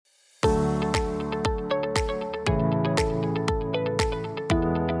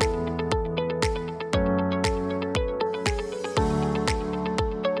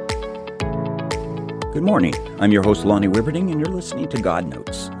Good morning. I'm your host, Lonnie Wibberding, and you're listening to God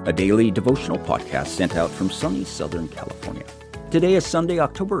Notes, a daily devotional podcast sent out from sunny Southern California. Today is Sunday,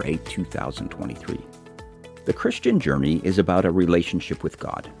 October 8, 2023. The Christian journey is about a relationship with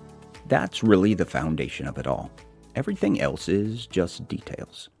God. That's really the foundation of it all. Everything else is just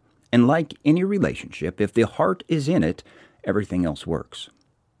details. And like any relationship, if the heart is in it, everything else works.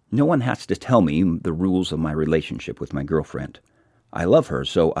 No one has to tell me the rules of my relationship with my girlfriend. I love her,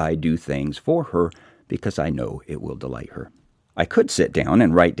 so I do things for her because I know it will delight her. I could sit down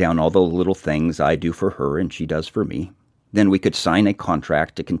and write down all the little things I do for her and she does for me. Then we could sign a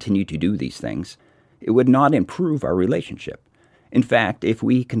contract to continue to do these things. It would not improve our relationship. In fact, if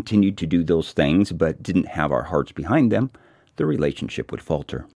we continued to do those things but didn't have our hearts behind them, the relationship would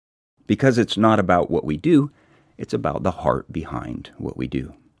falter. Because it's not about what we do, it's about the heart behind what we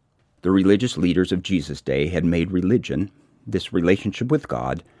do. The religious leaders of Jesus' day had made religion, this relationship with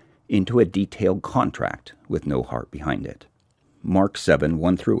God, into a detailed contract with no heart behind it. Mark 7,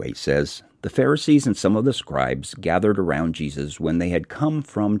 1-8 says, "The Pharisees and some of the scribes gathered around Jesus when they had come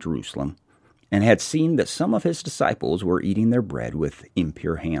from Jerusalem, and had seen that some of his disciples were eating their bread with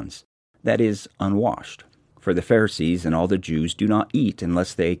impure hands, that is, unwashed. For the Pharisees and all the Jews do not eat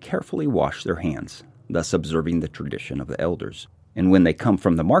unless they carefully wash their hands, thus observing the tradition of the elders. And when they come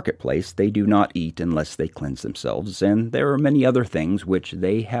from the marketplace, they do not eat unless they cleanse themselves, and there are many other things which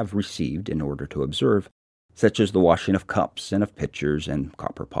they have received in order to observe, such as the washing of cups and of pitchers and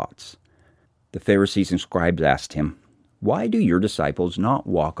copper pots." The Pharisees and scribes asked him, "Why do your disciples not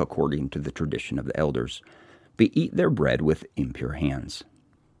walk according to the tradition of the elders, but eat their bread with impure hands?"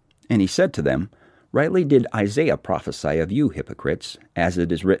 And he said to them, "Rightly did Isaiah prophesy of you, hypocrites, as it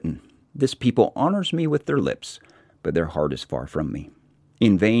is written, 'This people honors me with their lips, but their heart is far from me.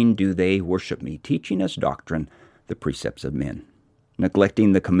 In vain do they worship me, teaching as doctrine the precepts of men.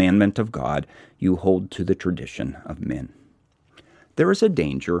 Neglecting the commandment of God, you hold to the tradition of men.'" There is a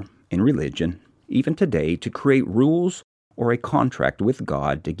danger in religion, even today, to create rules or a contract with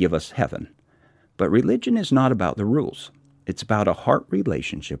God to give us heaven. But religion is not about the rules. It's about a heart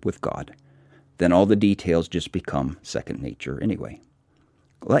relationship with God. Then all the details just become second nature anyway.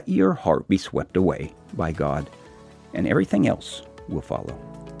 Let your heart be swept away by God, and everything else will follow.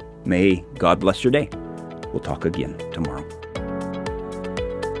 May God bless your day. We'll talk again tomorrow.